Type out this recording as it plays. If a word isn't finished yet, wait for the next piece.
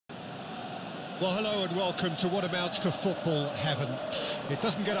Well, hello and welcome to what amounts to football heaven. It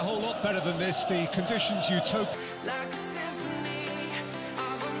doesn't get a whole lot better than this. The conditions utopia. Like a symphony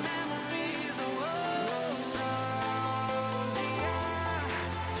of a memories, nostalgia.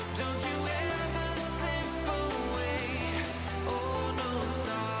 Don't you ever slip away, oh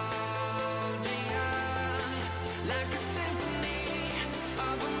nostalgia. Like a symphony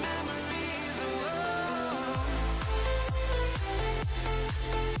of a memories,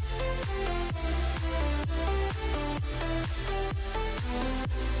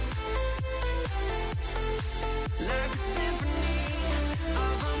 like a symphony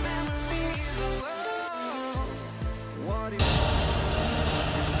of a memories, what is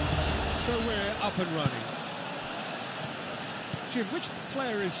So we're up and running. Jim, which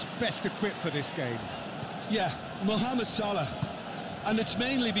player is best equipped for this game? Yeah, Mohamed Salah. And it's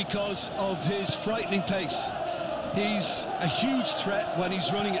mainly because of his frightening pace. He's a huge threat when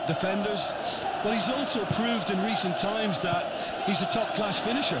he's running at defenders, but he's also proved in recent times that he's a top-class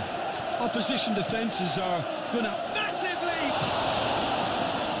finisher. Opposition defences are going to... Massive leap!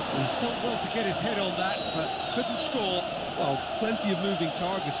 He's done well to get his head on that, but couldn't score. Well, plenty of moving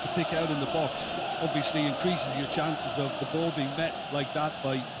targets to pick out in the box. Obviously increases your chances of the ball being met like that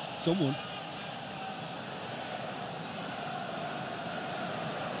by someone.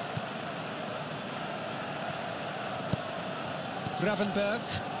 Gravenberg.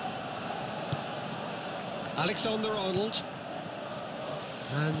 Alexander-Arnold.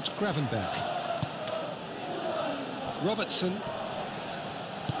 And Gravenberg. Robertson.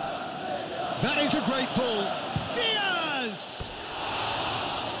 That is a great ball. Diaz!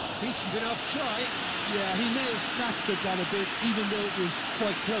 Decent enough try. Yeah, he may have snatched at that a bit, even though it was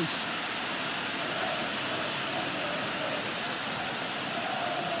quite close.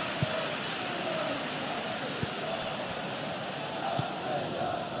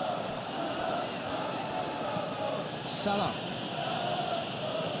 Salah.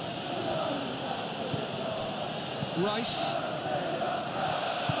 Rice.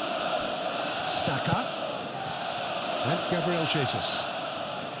 Saka. And Gabriel Jesus.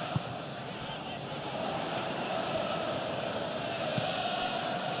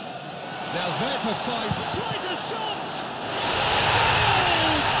 Now there's a fine... Tries a shot!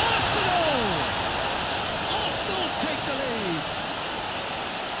 Goal! Arsenal! Arsenal take the lead.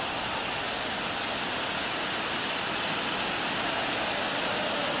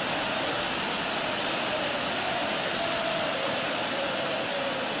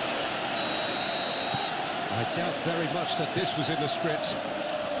 I doubt very much that this was in the script.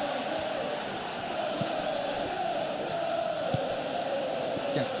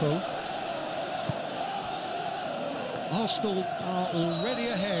 Gakpo. Arsenal are already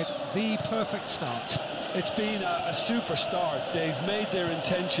ahead. The perfect start. It's been a super start. They've made their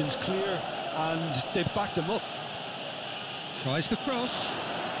intentions clear and they've backed them up. Tries the cross.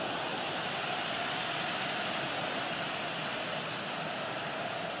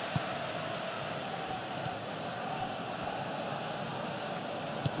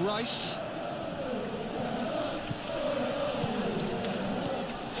 Rice.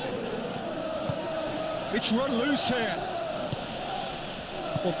 It's run loose here.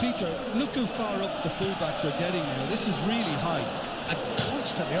 Well, Peter, look how far up the fullbacks are getting now. This is really high. And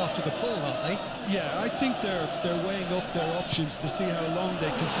constantly after the ball, aren't they? Yeah, I think they're weighing up their options to see how long they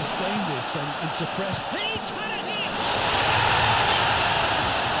can sustain this and suppress. He's had a hit!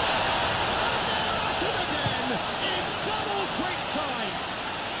 And they're at it again in double quick time.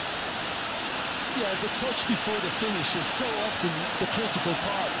 Yeah, the touch before the finish is so often the critical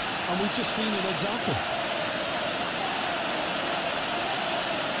part, and we've just seen an example.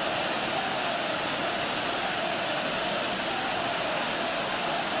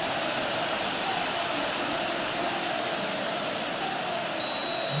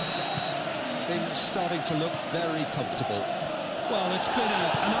 Things starting to look very comfortable. Well, it's been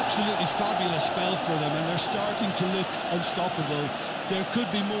an absolutely fabulous spell for them, and they're starting to look unstoppable. There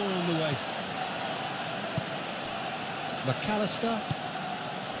could be more on the way. McAllister.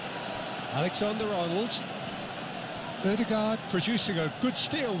 Alexander-Arnold. Ødegaard producing a good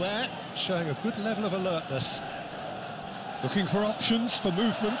steal there, showing a good level of alertness. Looking for options for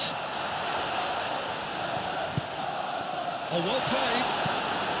movement. Oh, well played.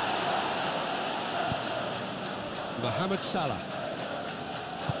 Mohamed Salah.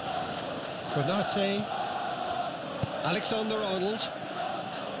 Konate. Alexander-Arnold.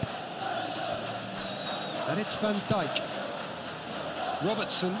 And it's Van Dijk.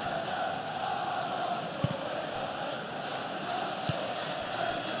 Robertson.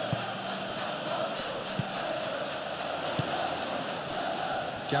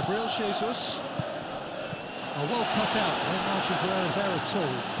 Gabriel Jesus. Oh, well cut out, no margin for error there at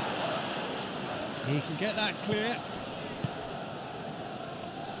all. He can get that clear.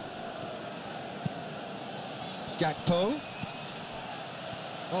 Gakpo.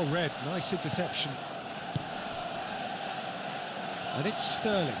 Oh, red, nice interception. And it's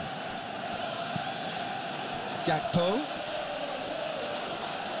Sterling. Gakpo.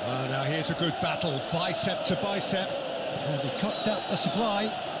 Oh, now here's a good battle, bicep to bicep. And he cuts out the supply.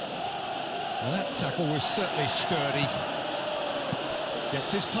 Well, that tackle was certainly sturdy.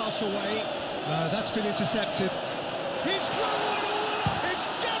 Gets his pass away. That's been intercepted. He's thrown all up. It's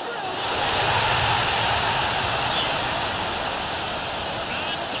Gabriel Jesus! Yes!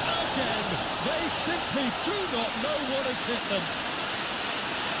 And again, they simply do not know what has hit them.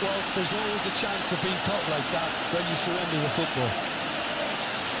 Well, there's always a chance of being caught like that when you surrender the football.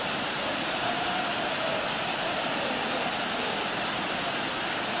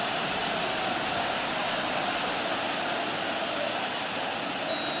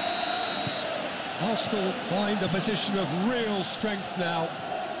 Arsenal find a position of real strength now.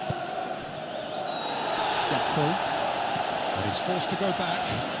 Gakpo, but he's forced to go back.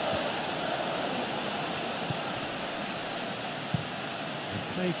 And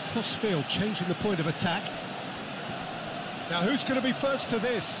play cross-field, changing the point of attack. Now who's going to be first to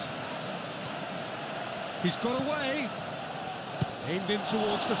this? He's got away. Aimed in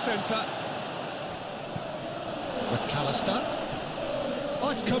towards the centre. McAllister. Oh,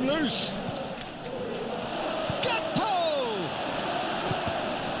 it's come loose.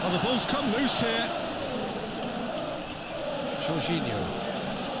 Oh, the ball's come loose here. Jorginho.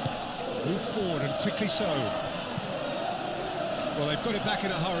 Move forward and quickly so. Well, they've got it back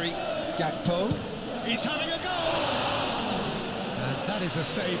in a hurry. Gakpo. He's having a go! And that is a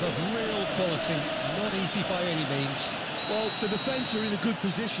save of real quality. Not easy by any means. Well, the defence are in a good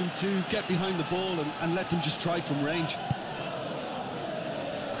position to get behind the ball and let them just try from range.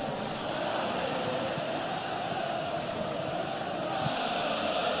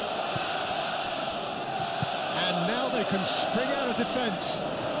 Can spring out of defence.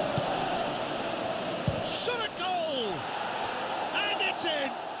 Shot a goal! And it's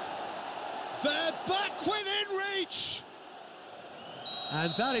in! They're back within reach!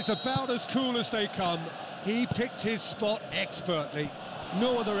 And that is about as cool as they come. He picked his spot expertly.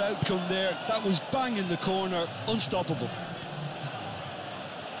 No other outcome there. That was bang in the corner, unstoppable.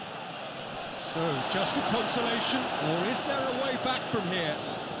 So, just a consolation, or is there a way back from here?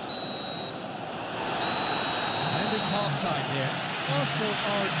 It's half-time here. Arsenal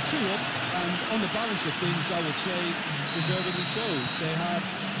are 2 up, and on the balance of things, I would say, deservedly so. They have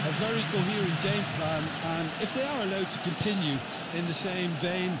a very coherent game plan, and if they are allowed to continue in the same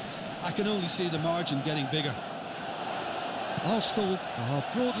vein, I can only see the margin getting bigger. Arsenal are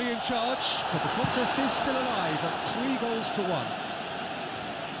broadly in charge, but the contest is still alive at 3-1.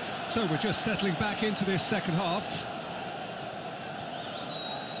 So we're just settling back into this second half.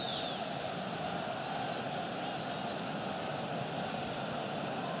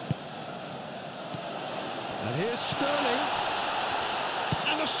 And here's Sterling.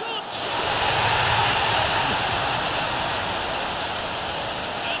 And the shot!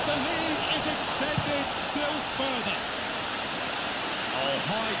 And the lead is extended still further. Oh,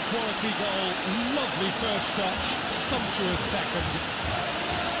 high-quality goal. Lovely first touch. Sumptuous second.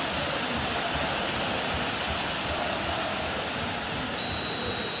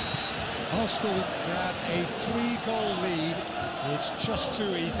 Arsenal grab a 3-goal lead. It's just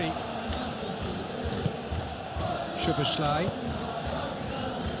too easy. Szoboszlai.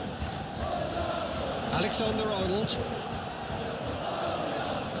 Alexander-Arnold.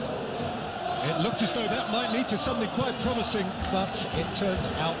 It looked as though that might lead to something quite promising, but it turned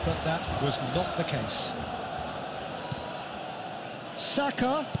out that that was not the case.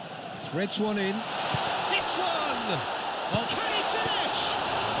 Saka threads one in. Hits one! Oh, can he finish?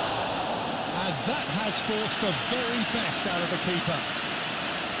 And that has forced the very best out of the keeper.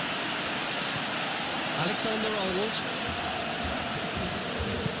 Alexander-Arnold.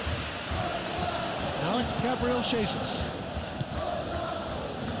 Now it's Gabriel Jesus.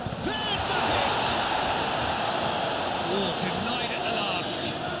 There's the hit! Oh, denied at the last.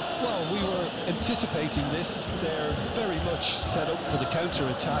 Well, we were anticipating this. They're very much set up for the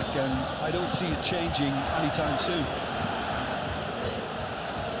counter-attack, and I don't see it changing anytime soon.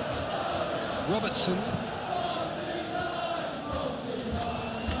 Robertson.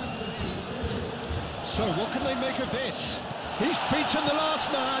 So what can they make of this? He's beaten the last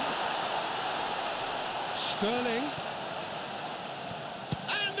man. Sterling.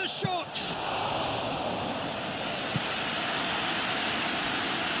 And the shot!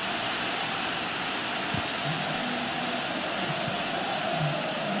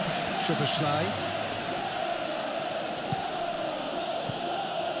 Szoboszlai.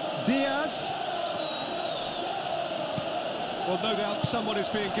 Diaz. Well, no doubt someone is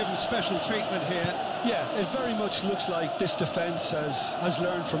being given special treatment here. Yeah, it very much looks like this defence has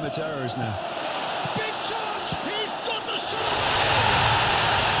learned from its errors now. Big chance! He's got the shot away!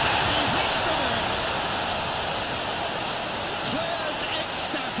 He hits the net! Players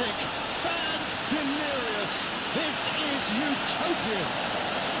ecstatic, fans delirious. This is utopian.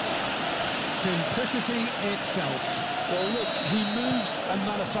 Simplicity itself. Well, look, he moves and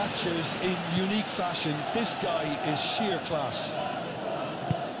manufactures in unique fashion. This guy is sheer class.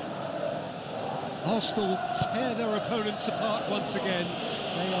 Arsenal tear their opponents apart once again.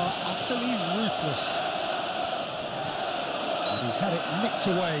 They are utterly ruthless. And he's had it nicked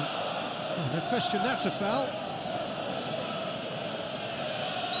away. Oh, no question, that's a foul.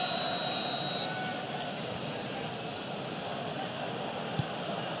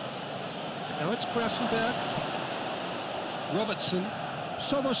 Now it's Grafenberg. Robertson.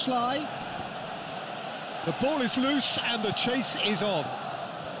 Szoboszlai. The ball is loose and the chase is on.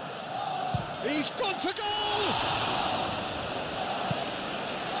 He's gone for goal!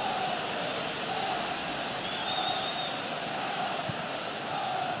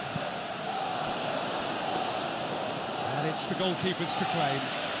 And it's the goalkeepers to claim.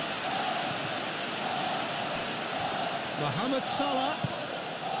 Mohamed Salah.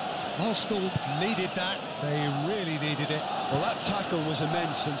 Arsenal needed that. They really needed it. Well, that tackle was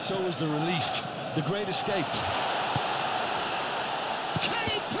immense, and so was the relief. The great escape. Can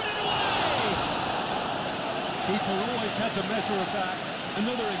he put it away? Keeper always had the measure of that.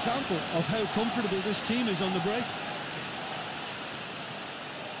 Another example of how comfortable this team is on the break.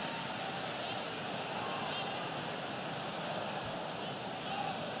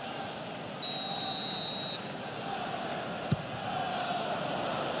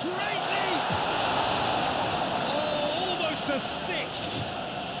 Great leap! Oh, almost a sixth.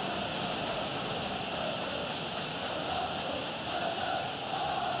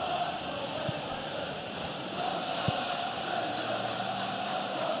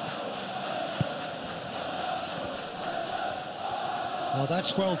 Oh,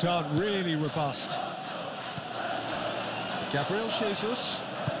 that's well done, really robust. Gabriel Jesus,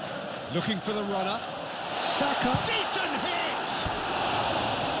 looking for the runner. Saka, decent hit!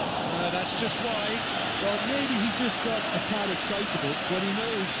 That's just wide. Well, maybe he just got a tad excitable when he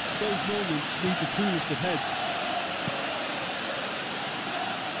knows those moments need the coolest of heads.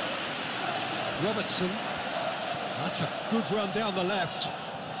 Robertson, that's a good run down the left.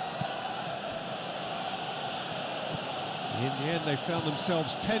 In the end, they found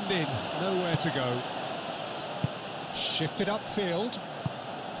themselves penned in, nowhere to go. Shifted upfield.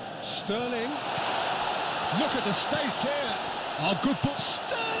 Sterling. Look at the space here. Oh, good ball.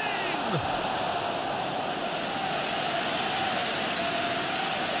 Sterling!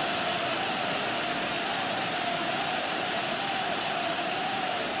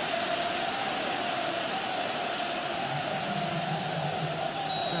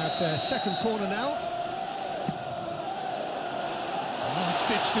 Have their second corner now.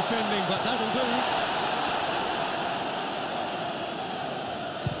 Last-ditch defending, but that'll do.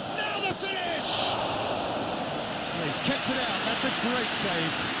 Now the finish! Well, he's kept it out. That's a great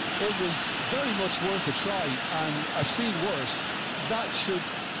save. It was very much worth a try, and I've seen worse. That should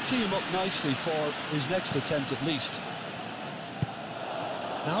tee him up nicely for his next attempt at least.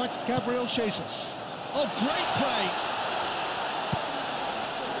 Now it's Gabriel Jesus. Oh, great play!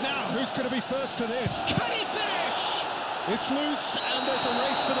 Now, who's going to be first to this? Can he finish? It's loose, and there's a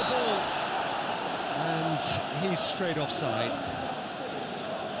race for the ball. And he's straight offside.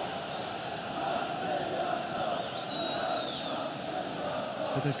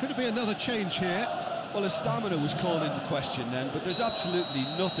 So there's going to be another change here. Well, his stamina was called into question then, but there's absolutely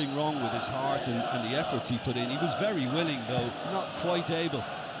nothing wrong with his heart and the efforts he put in. He was very willing, though, not quite able.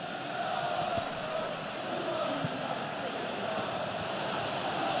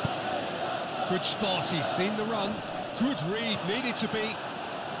 Good spot, he's seen the run. Good read, needed to be.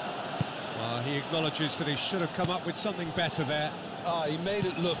 Well, he acknowledges that he should have come up with something better there. He made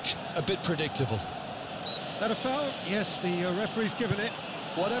it look a bit predictable. That a foul? Yes, the referee's given it.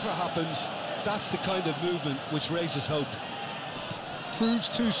 Whatever happens, that's the kind of movement which raises hope. Proves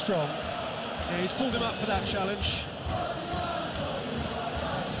too strong. Yeah, he's pulled him up for that challenge.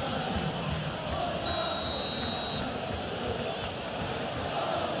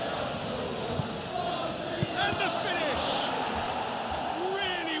 And the finish!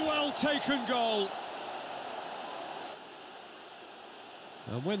 Really well taken goal.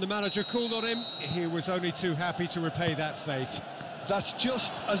 And when the manager called on him, he was only too happy to repay that faith. That's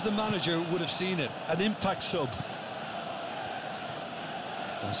just as the manager would have seen it, an impact sub.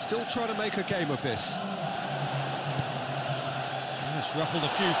 They're still trying to make a game of this. It's ruffled a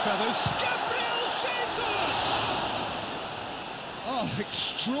few feathers. Gabriel Jesus! Oh,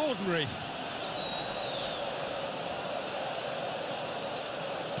 extraordinary.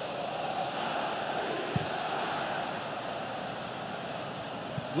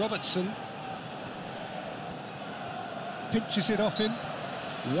 Robertson pinches it off him.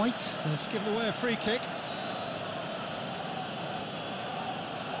 White has given away a free kick.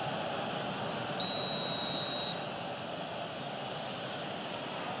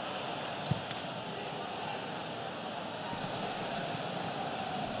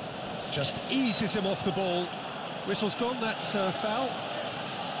 Just eases him off the ball. Whistle's gone, that's foul.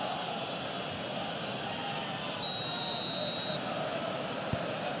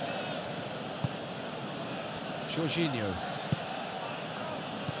 Jorginho.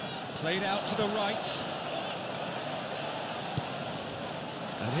 Played out to the right.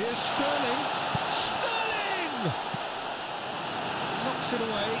 And here's Sterling. Sterling! Knocks it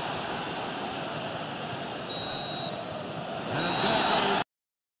away.